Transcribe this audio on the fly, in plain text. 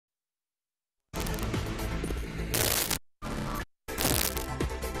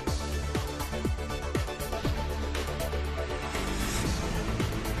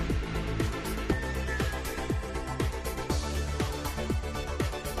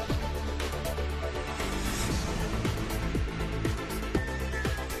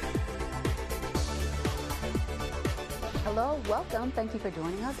Welcome. Thank you for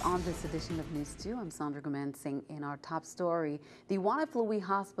joining us on this edition of News 2. I'm Sandra Gumansing. In our top story, the Wanaflui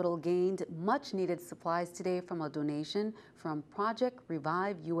Hospital gained much-needed supplies today from a donation from Project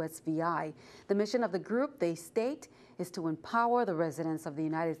Revive USVI. The mission of the group, they state, is to empower the residents of the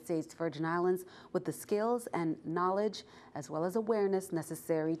United States Virgin Islands with the skills and knowledge as well as awareness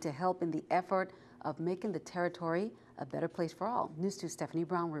necessary to help in the effort of making the territory a better place for all. News 2 Stephanie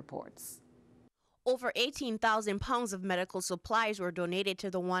Brown reports. Over 18,000 pounds of medical supplies were donated to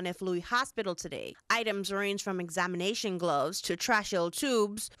the Wanaflui Hospital today. Items range from examination gloves to tracheal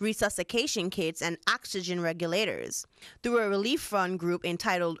tubes, resuscitation kits, and oxygen regulators. Through a relief fund group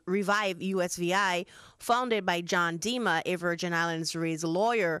entitled Revive USVI, founded by John Dima, a Virgin Islands-raised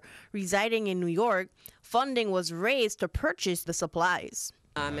lawyer residing in New York, funding was raised to purchase the supplies.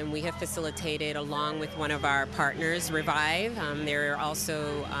 And we have facilitated along with one of our partners, Revive. They're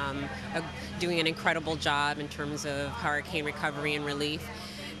also doing an incredible job in terms of hurricane recovery and relief.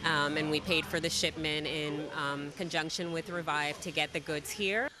 And we paid for the shipment in conjunction with Revive to get the goods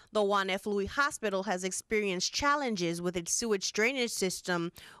here. The Wanaflui Hospital has experienced challenges with its sewage drainage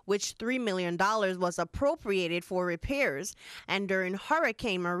system, which $3 million was appropriated for repairs. And during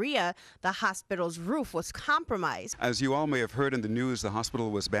Hurricane Maria, the hospital's roof was compromised. As you all may have heard in the news, the hospital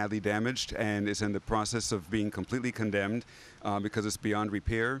was badly damaged and is in the process of being completely condemned because it's beyond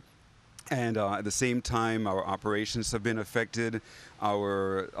repair. And at the same time, our operations have been affected.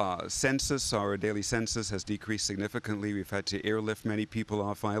 Our census, our daily census has decreased significantly. We've had to airlift many people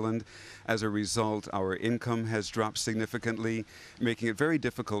off island. As a result, our income has dropped significantly, making it very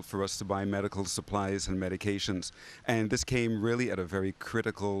difficult for us to buy medical supplies and medications. And this came really at a very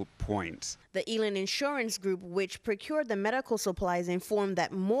critical point. The Elan Insurance Group, which procured the medical supplies, informed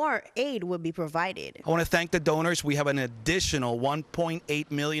that more aid would be provided. I want to thank the donors. We have an additional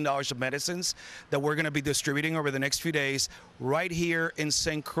 $1.8 million of medicines that we're going to be distributing over the next few days right here in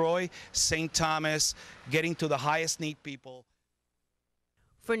St. Croix, St. Thomas, getting to the highest need people.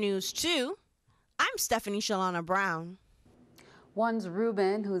 For News 2, I'm Stephanie Shalana Brown. Wands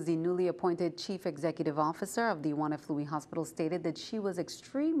Rubin, who is the newly appointed Chief Executive Officer of the Wanaflui Hospital, stated that she was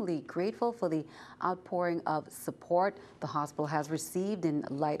extremely grateful for the outpouring of support the hospital has received in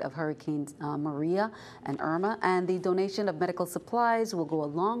light of Hurricanes Maria and Irma, and the donation of medical supplies will go a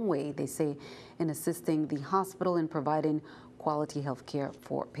long way, they say, in assisting the hospital in providing quality health care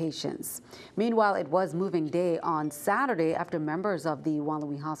for patients. Meanwhile, it was moving day on Saturday after members of the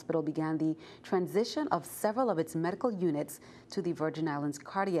Wanaflui Hospital began the transition of several of its medical units to the Virgin Islands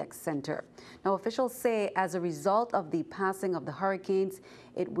Cardiac Center. Now, officials say as a result of the passing of the hurricanes,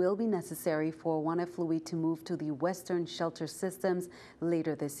 it will be necessary for Wanaflui to move to the Western Shelter Systems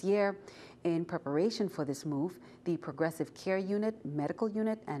later this year. In preparation for this move, the Progressive Care Unit, Medical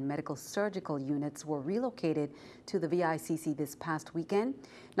Unit, and Medical Surgical Units were relocated to the VICC this past weekend.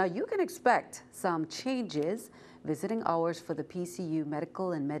 Now, you can expect some changes. Visiting hours for the PCU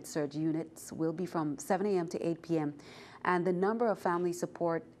Medical and Med-Surg units will be from 7 a.m. to 8 p.m., and the number of family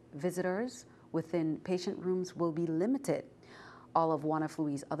support visitors within patient rooms will be limited. All of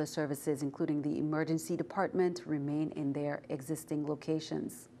Wanaflui's other services, including the emergency department, remain in their existing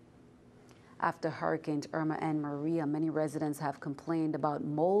locations. After Hurricanes Irma and Maria, many residents have complained about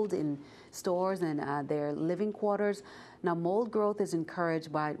mold in stores and their living quarters. Now, mold growth is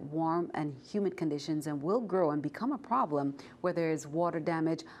encouraged by warm and humid conditions and will grow and become a problem where there is water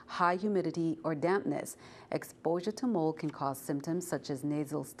damage, high humidity, or dampness. Exposure to mold can cause symptoms such as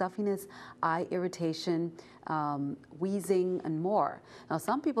nasal stuffiness, eye irritation, wheezing, and more. Now,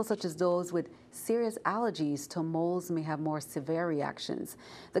 some people, such as those with serious allergies to molds, may have more severe reactions.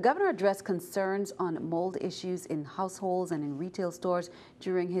 The governor addressed concerns on mold issues in households and in retail stores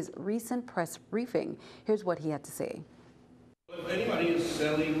during his recent press briefing. Here's what he had to say. If anybody is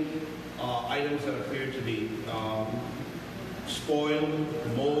selling items that appear to be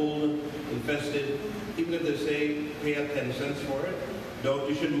spoiled, mold, infested, even if they say pay 10 cents for it,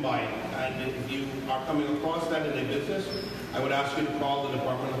 you shouldn't buy it. And if you are coming across that in a business, I would ask you to call the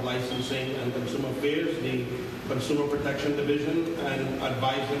Department of Licensing and Consumer Affairs, the Consumer Protection Division, and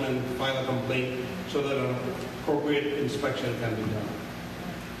advise them and file a complaint so that an appropriate inspection can be done.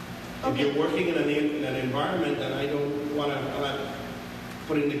 If you're working in an environment, and I don't want to, I'm not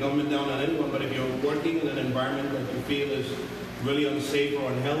putting the government down on anyone, but if you're working in an environment that you feel is really unsafe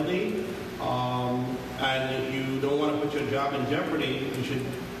or unhealthy, and if you don't want to put your job in jeopardy, you should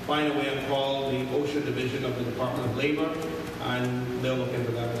find a way and call the OSHA division of the Department of Labor, and they'll look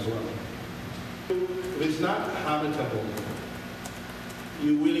into that as well. If it's not habitable,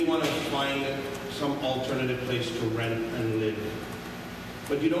 you really want to find some alternative place to rent and live.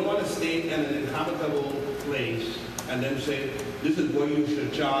 But you don't want to stay in an inhabitable place and then say, this is what you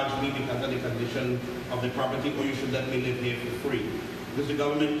should charge me because of the condition of the property, or you should let me live here for free. Because the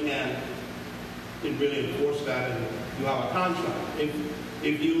government can't really enforce that, and you have a contract.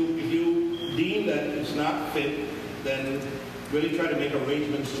 If you deem that it's not fit, then really try to make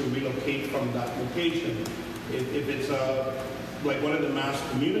arrangements to relocate from that location. If it's like one of the mass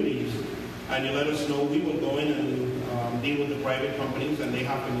communities, and you let us know, we will go in and deal with the private companies, and they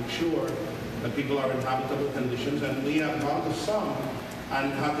have to make sure that people are in habitable conditions. And we have gone to some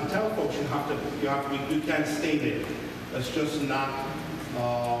and have to tell folks you can't stay there. That's just not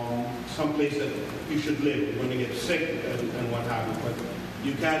someplace that you should live when you get sick and what have you. But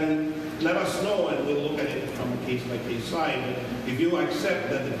you can let us know, and we'll look at it from a case-by-case side. If you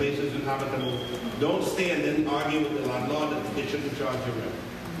accept that the place is inhabitable, don't stay and then argue with the landlord that they shouldn't charge you rent.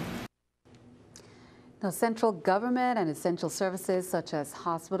 Now, central government and essential services such as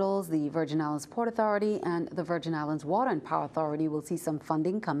hospitals, the Virgin Islands Port Authority, and the Virgin Islands Water and Power Authority will see some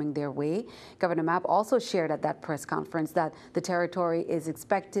funding coming their way. Governor Mapp also shared at that press conference that the territory is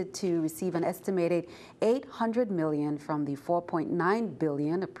expected to receive an estimated $800 million from the $4.9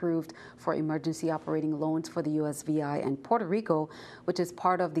 billion approved for emergency operating loans for the USVI and Puerto Rico, which is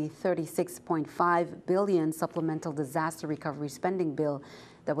part of the $36.5 billion supplemental disaster recovery spending bill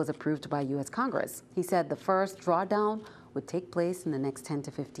that was approved by U.S. Congress. He said the first drawdown would take place in the next 10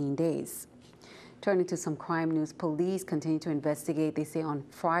 to 15 days. Turning to some crime news, police continue to investigate. They say on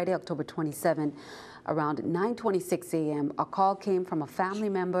Friday, October 27, around 9:26 a.m., a call came from a family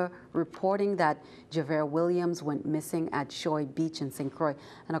member reporting that Javere Williams went missing at Shoy Beach in St. Croix.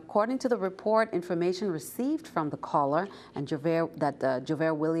 And according to the report, information received from the caller and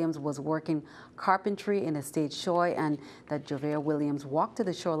Javere Williams was working carpentry in Estate Shoy, and that Javere Williams walked to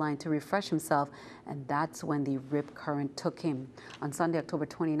the shoreline to refresh himself, and that's when the rip current took him. On Sunday, October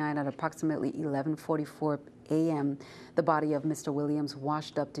 29, at approximately 11:44 a.m., the body of Mr. Williams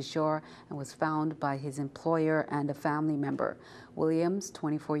washed up to shore and was found by his employer and a family member. Williams,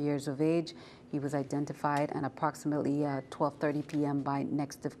 24 years of age, he was identified at approximately 12:30 p.m. by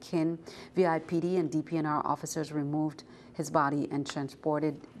next of kin. VIPD and DPNR officers removed his body and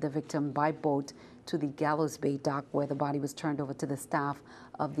transported the victim by boat to the Gallows Bay dock, where the body was turned over to the staff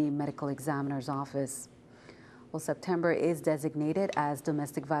of the medical examiner's office. Well, September is designated as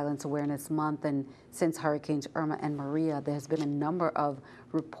Domestic Violence Awareness Month, and since Hurricanes Irma and Maria, there has been a number of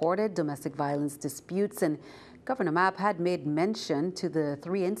reported domestic violence disputes, and Governor Mapp had made mention to the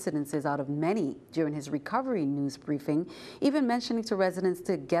 3 incidences out of many during his recovery news briefing, even mentioning to residents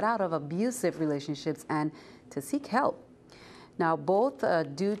to get out of abusive relationships and to seek help. Now,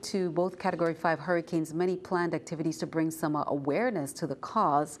 due to both Category 5 hurricanes, many planned activities to bring some awareness to the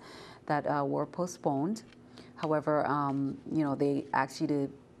cause that were postponed. However, they asked you to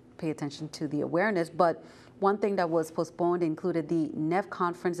pay attention to the awareness. But one thing that was postponed included the NEW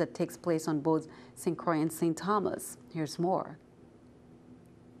conference that takes place on both St. Croix and St. Thomas. Here's more.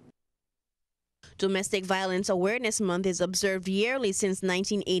 Domestic Violence Awareness Month is observed yearly since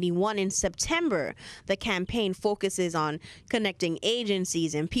 1981 in September. The campaign focuses on connecting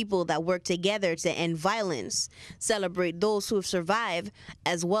agencies and people that work together to end violence, celebrate those who have survived,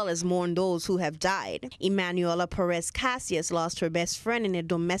 as well as mourn those who have died. Emanuela Perez Casillas lost her best friend in a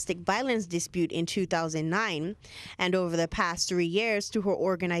domestic violence dispute in 2009, and over the past 3 years, through her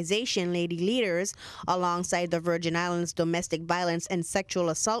organization, Lady Leaders, alongside the Virgin Islands Domestic Violence and Sexual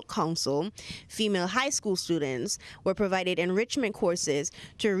Assault Council, female high school students were provided enrichment courses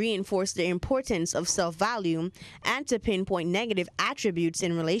to reinforce the importance of self-value and to pinpoint negative attributes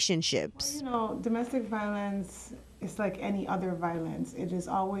in relationships. Domestic violence is like any other violence. It is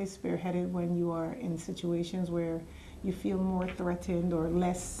always spearheaded when you are in situations where you feel more threatened or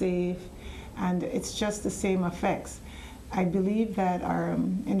less safe, and it's just the same effects. I believe that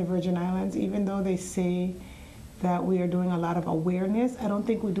in the Virgin Islands, even though they say that we are doing a lot of awareness, I don't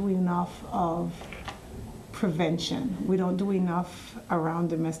think we do enough of prevention. We don't do enough around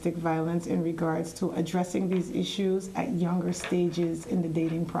domestic violence in regards to addressing these issues at younger stages in the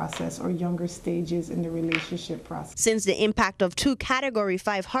dating process or younger stages in the relationship process. Since the impact of 2 Category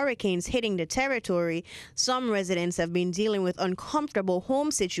 5 hurricanes hitting the territory, some residents have been dealing with uncomfortable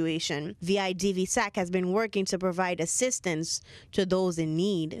home situation. VIDVSAC has been working to provide assistance to those in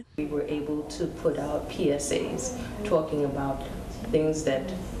need. We were able to put out PSAs talking about things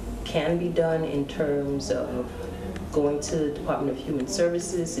that can be done in terms of going to the Department of Human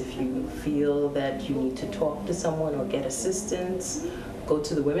Services if you feel that you need to talk to someone or get assistance. Go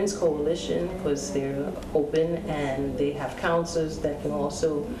to the Women's Coalition because they're open and they have counselors that can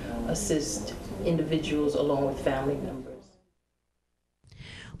also assist individuals along with family members.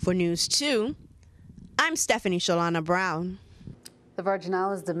 For News 2, I'm Stephanie Sholana Brown. The Virgin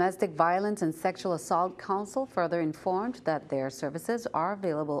Islands Domestic Violence and Sexual Assault Council further informed that their services are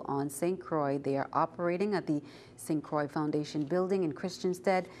available on St. Croix. They are operating at the St. Croix Foundation building in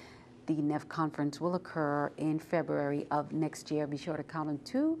Christiansted. The NEF conference will occur in February of next year. Be sure to count on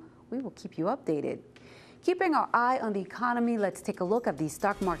 2. We will keep you updated. Keeping our eye on the economy, let's take a look at the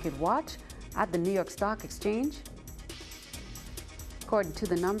stock market watch at the New York Stock Exchange. According to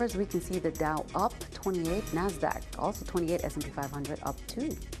the numbers, we can see the Dow up 28, NASDAQ also 28, S&P 500 up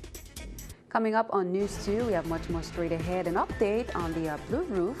 2. Coming up on News 2, we have much more straight ahead, an update on the Blue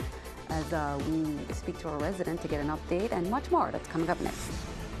Roof as we speak to a resident to get an update and much more. That's coming up next.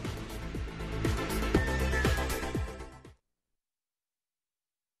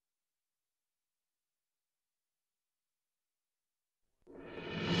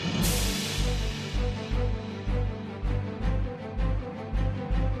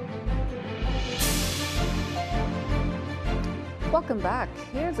 Welcome back.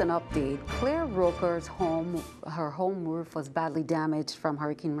 Here's an update. Claire Roker's home, her home roof was badly damaged from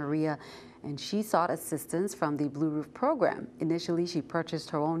Hurricane Maria, and she sought assistance from the Blue Roof program. Initially, she purchased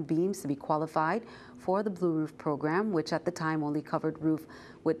her own beams to be qualified for the Blue Roof program, which at the time only covered roof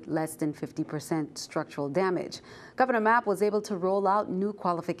with less than 50% structural damage. Governor Mapp was able to roll out new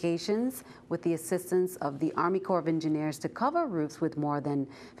qualifications with the assistance of the Army Corps of Engineers to cover roofs with more than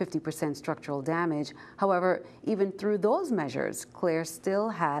 50% structural damage. However, even through those measures, Claire still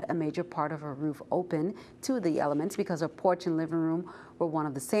had a major part of her roof open to the elements because her porch and living room were one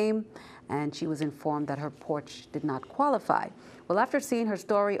of the same, and she was informed that her porch did not qualify. Well, after seeing her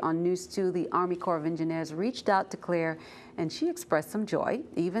story on News 2, the Army Corps of Engineers reached out to Claire, and she expressed some joy,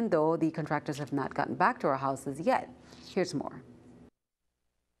 even though the contractors have not gotten back to her houses yet. Here's more.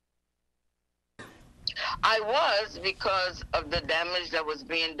 I was, because of the damage that was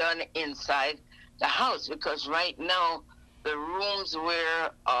being done inside the house, because right now the rooms where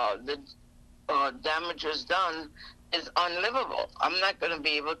the damage was done is unlivable. I'm not going to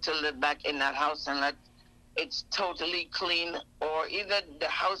be able to live back in that house unless it's totally clean or either the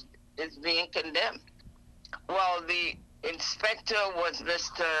house is being condemned. Well, the inspector was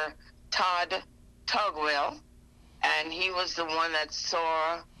Mr. Todd Tugwell, and he was the one that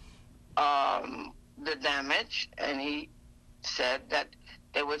saw the damage, and he said that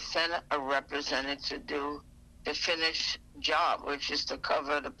they would send a representative to do the finished job, which is to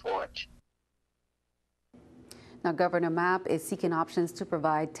cover the porch. Now, Governor Mapp is seeking options to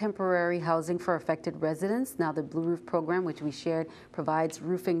provide temporary housing for affected residents. Now, the Blue Roof program, which we shared, provides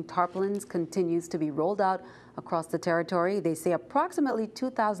roofing tarpaulins, continues to be rolled out across the territory. They say approximately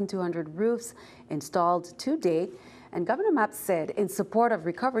 2,200 roofs installed to date. And Governor Mapp said in support of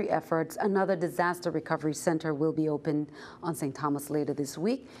recovery efforts, another disaster recovery center will be opened on St. Thomas later this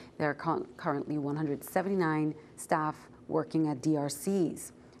week. There are currently 179 staff working at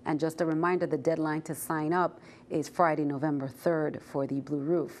DRCs. And just a reminder, the deadline to sign up is Friday, November 3rd for the Blue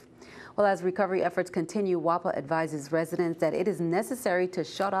Roof. Well, as recovery efforts continue, WAPA advises residents that it is necessary to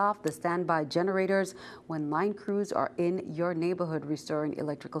shut off the standby generators when line crews are in your neighborhood restoring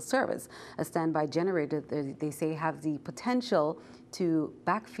electrical service. A standby generator, they say, has the potential to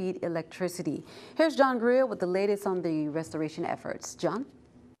backfeed electricity. Here's John Greer with the latest on the restoration efforts. John?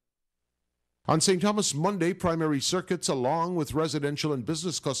 On St. Thomas Monday, primary circuits along with residential and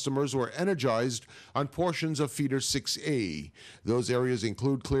business customers were energized on portions of Feeder 6A. Those areas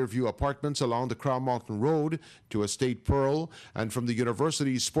include Clearview Apartments along the Crown Mountain Road to Estate Pearl, and from the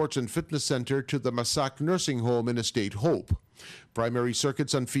University's Sports and Fitness Center to the Massac Nursing Home in Estate Hope. Primary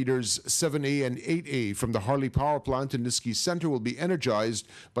circuits on feeders 7A and 8A from the Harley Power Plant in Niski Center will be energized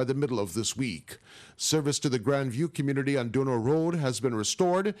by the middle of this week. Service to the Grandview community on Dono Road has been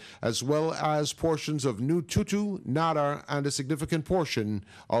restored, as well as portions of New Tutu, Nara, and a significant portion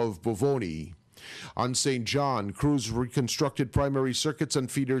of Bovoni. On St. John, crews reconstructed primary circuits on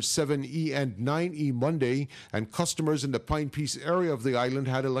feeders 7E and 9E Monday, and customers in the Pine Piece area of the island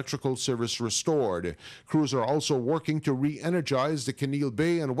had electrical service restored. Crews are also working to re-energize the Keneal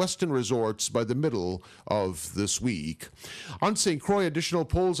Bay and Weston resorts by the middle of this week. On St. Croix, additional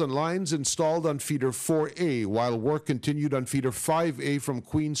poles and lines installed on feeder 4A, while work continued on feeder 5A from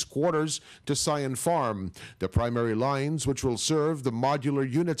Queen's Quarters to Sion Farm. The primary lines, which will serve the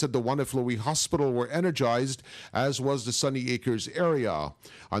modular units at the Wanaflowi Hospital, were energized, as was the Sunny Acres area.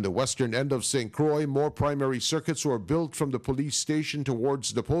 On the western end of St. Croix, more primary circuits were built from the police station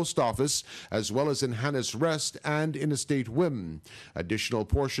towards the post office, as well as in Hannah's Rest and in Estate Wim. Additional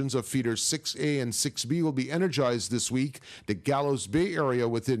portions of feeders 6A and 6B will be energized this week, the Gallows Bay area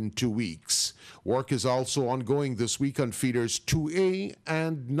within 2 weeks. Work is also ongoing this week on feeders 2A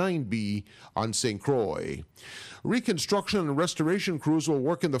and 9B on St. Croix. Reconstruction and restoration crews will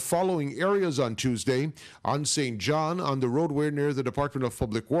work in the following areas on Tuesday: on St. John, on the roadway near the Department of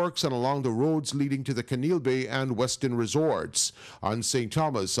Public Works and along the roads leading to the Canil Bay and Westin resorts; on St.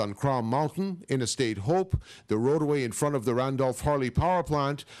 Thomas, on Crom Mountain, Interstate Hope, the roadway in front of the Randolph-Harley Power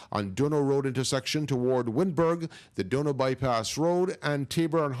Plant, on Dono Road intersection toward Windberg, the Dono Bypass Road, and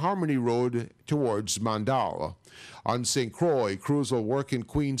Tabor and Harmony Road towards Mandal. On St. Croix, crews will work in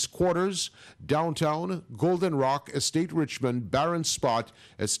Queens Quarters, Downtown, Golden Rock, Estate Richmond, Barron Spot,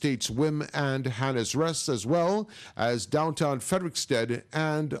 Estates Wim and Hannah's Rest, as well as downtown Frederickstead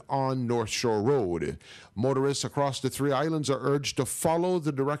and on North Shore Road. Motorists across the three islands are urged to follow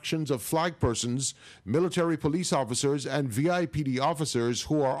the directions of flag persons, military police officers, and VIPD officers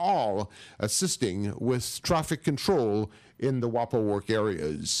who are all assisting with traffic control in the WAPA work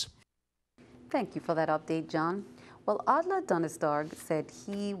areas. Thank you for that update, John. Well, Adla Donnestarg said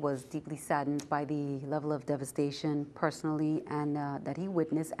he was deeply saddened by the level of devastation personally and that he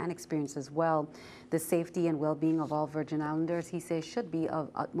witnessed and experienced as well. The safety and well-being of all Virgin Islanders, he says, should be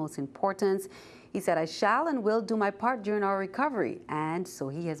of utmost importance. He said, I shall and will do my part during our recovery. And so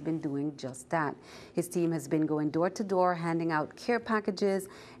he has been doing just that. His team has been going door to door, handing out care packages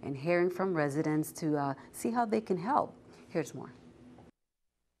and hearing from residents to see how they can help. Here's more.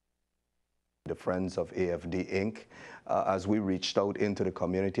 The Friends of AFD Inc., as we reached out into the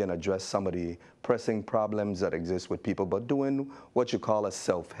community and addressed some of the pressing problems that exist with people, but doing what you call a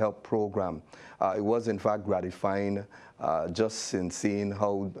self-help program. It was in fact gratifying just in seeing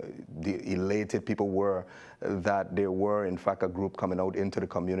how elated people were that there were in fact a group coming out into the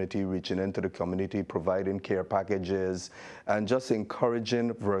community, reaching into the community, providing care packages, and just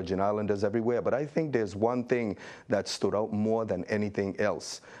encouraging Virgin Islanders everywhere. But I think there's one thing that stood out more than anything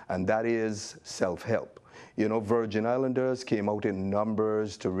else, and that is self-help. You know, Virgin Islanders came out in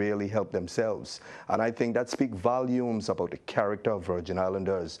numbers to really help themselves. And I think that speaks volumes about the character of Virgin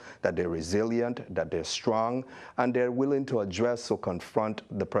Islanders, that they're resilient, that they're strong, and they're willing to address or confront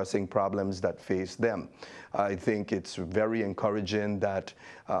the pressing problems that face them. I think it's very encouraging that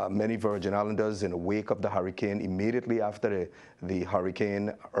many Virgin Islanders, in the wake of the hurricane, immediately after the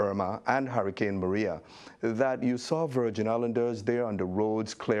Hurricane Irma and Hurricane Maria, that you saw Virgin Islanders there on the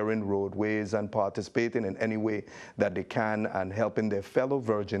roads, clearing roadways and participating in any way that they can and helping their fellow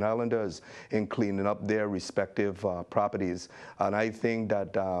Virgin Islanders in cleaning up their respective properties. And I think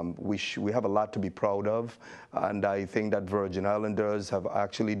that we have a lot to be proud of, and I think that Virgin Islanders have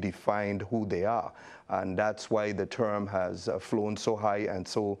actually defined who they are. And that's why the term has flown so high and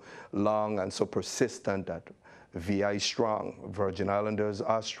so long and so persistent, that VI strong, Virgin Islanders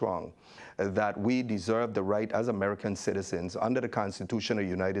are strong, that we deserve the right as American citizens under the Constitution of the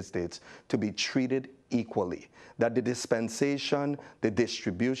United States to be treated equally, that the dispensation, the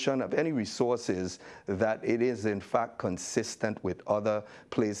distribution of any resources, that it is in fact consistent with other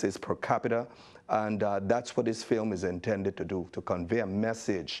places per capita. And that's what this film is intended to do, to convey a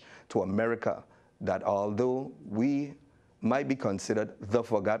message to America that although we might be considered the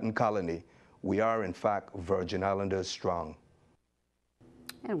forgotten colony, we are in fact Virgin Islanders strong.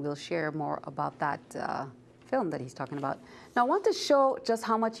 And we'll share more about that film that he's talking about. Now, I want to show just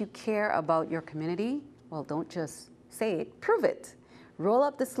how much you care about your community. Well, don't just say it, prove it. Roll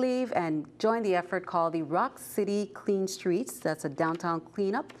up the sleeve and join the effort called the Rock City Clean Streets. That's a downtown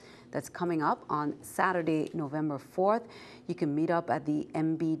cleanup that's coming up on Saturday, November 4th. You can meet up at the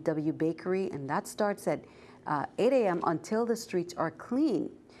MBW Bakery, and that starts at 8 a.m. until the streets are clean.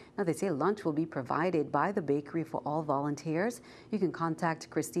 Now, they say lunch will be provided by the bakery for all volunteers. You can contact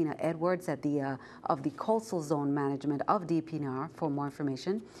Christina Edwards at of the Coastal Zone Management of DPNR for more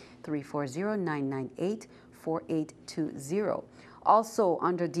information, 340-998-4820. Also,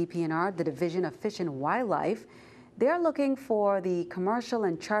 under DPNR, the Division of Fish and Wildlife, they're looking for the commercial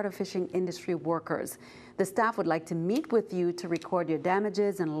and charter fishing industry workers. The staff would like to meet with you to record your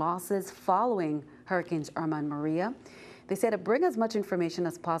damages and losses following Hurricanes Irma and Maria. They said to bring as much information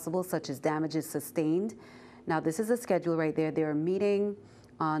as possible, such as damages sustained. Now, this is a schedule right there. They're meeting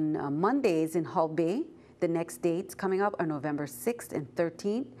on Mondays in Hull Bay. The next dates coming up are November 6th and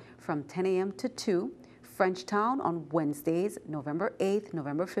 13th from 10 a.m. to 2. Frenchtown on Wednesdays, November 8th,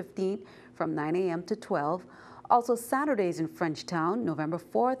 November 15th from 9 a.m. to 12. Also Saturdays in Frenchtown, November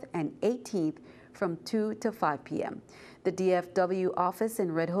 4th and 18th from 2 to 5 p.m. The DFW office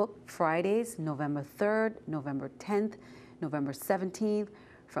in Red Hook, Fridays, November 3rd, November 10th, November 17th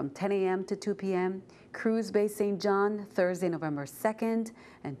from 10 a.m. to 2 p.m. Cruise Bay St. John, Thursday, November 2nd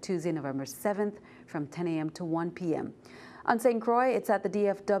and Tuesday, November 7th from 10 a.m. to 1 p.m. On St. Croix, it's at the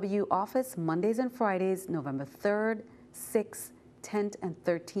DFW office Mondays and Fridays, November 3rd, 6th, 10th, and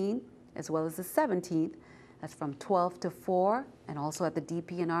 13th, as well as the 17th. That's from 12 to 4, and also at the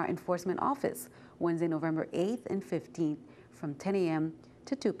DP&R Enforcement Office, Wednesday, November 8th and 15th, from 10 a.m.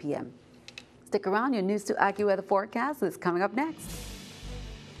 to 2 p.m. Stick around, your News 2 AccuWeather forecast is coming up next.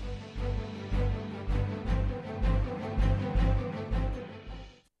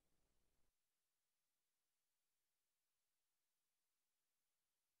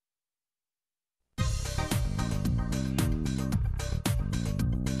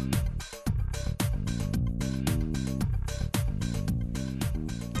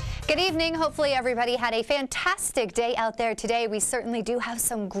 Good evening. Hopefully everybody had a fantastic day out there today. We certainly do have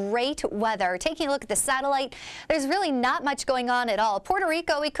some great weather. Taking a look at the satellite, there's really not much going on at all. Puerto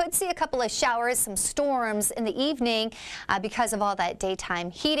Rico, we could see a couple of showers, some storms in the evening because of all that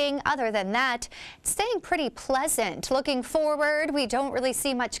daytime heating. Other than that, it's staying pretty pleasant. Looking forward, we don't really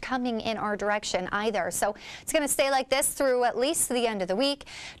see much coming in our direction either. So it's going to stay like this through at least the end of the week.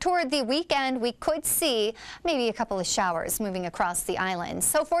 Toward the weekend, we could see maybe a couple of showers moving across the island.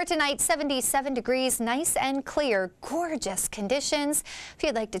 So for tonight, 77 degrees, nice and clear, gorgeous conditions if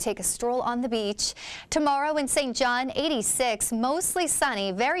you'd like to take a stroll on the beach. Tomorrow in St. John, 86, mostly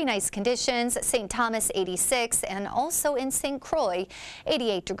sunny, very nice conditions. St. Thomas, 86, and also in St. Croix,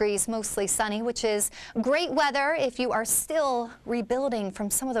 88 degrees, mostly sunny, which is great weather if you are still rebuilding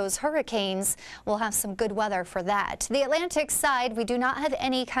from some of those hurricanes. We'll have some good weather for that. The Atlantic side, we do not have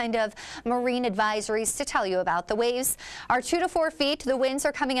any kind of marine advisories to tell you about. The waves are 2 to 4 feet. The winds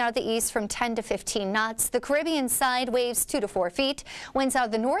are coming out of the east from 10 to 15 knots. The Caribbean side, waves 2 to 4 feet. Winds out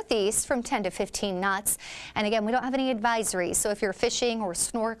of the northeast from 10 to 15 knots. And again, we don't have any advisories, so if you're fishing or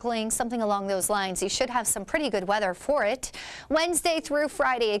snorkeling, something along those lines, you should have some pretty good weather for it. Wednesday through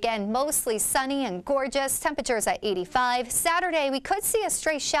Friday, again, mostly sunny and gorgeous. Temperatures at 85. Saturday, we could see a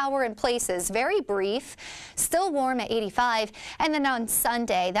stray shower in places, very brief, still warm at 85. And then on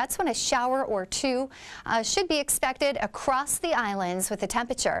Sunday, that's when a shower or two should be expected across the islands with a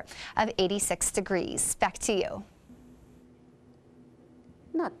temperature of 86 degrees. Back to you.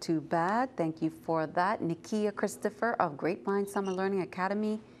 Not too bad. Thank you for that. Nikia Christopher of Grapevine Summer Learning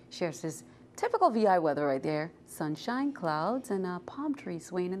Academy shares his typical VI weather right there. Sunshine, clouds, and palm trees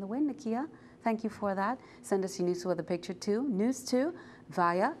swaying in the wind, Nikia. Thank you for that. Send us your News 2 weather picture too. News 2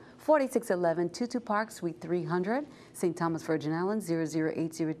 via 4611 Tutu Park, Suite 300, St. Thomas Virgin Islands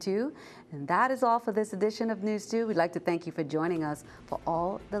 00802. And that is all for this edition of News 2. We'd like to thank you for joining us for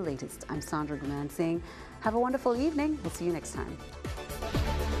all the latest. I'm Sandra Guman saying have a wonderful evening. We'll see you next time.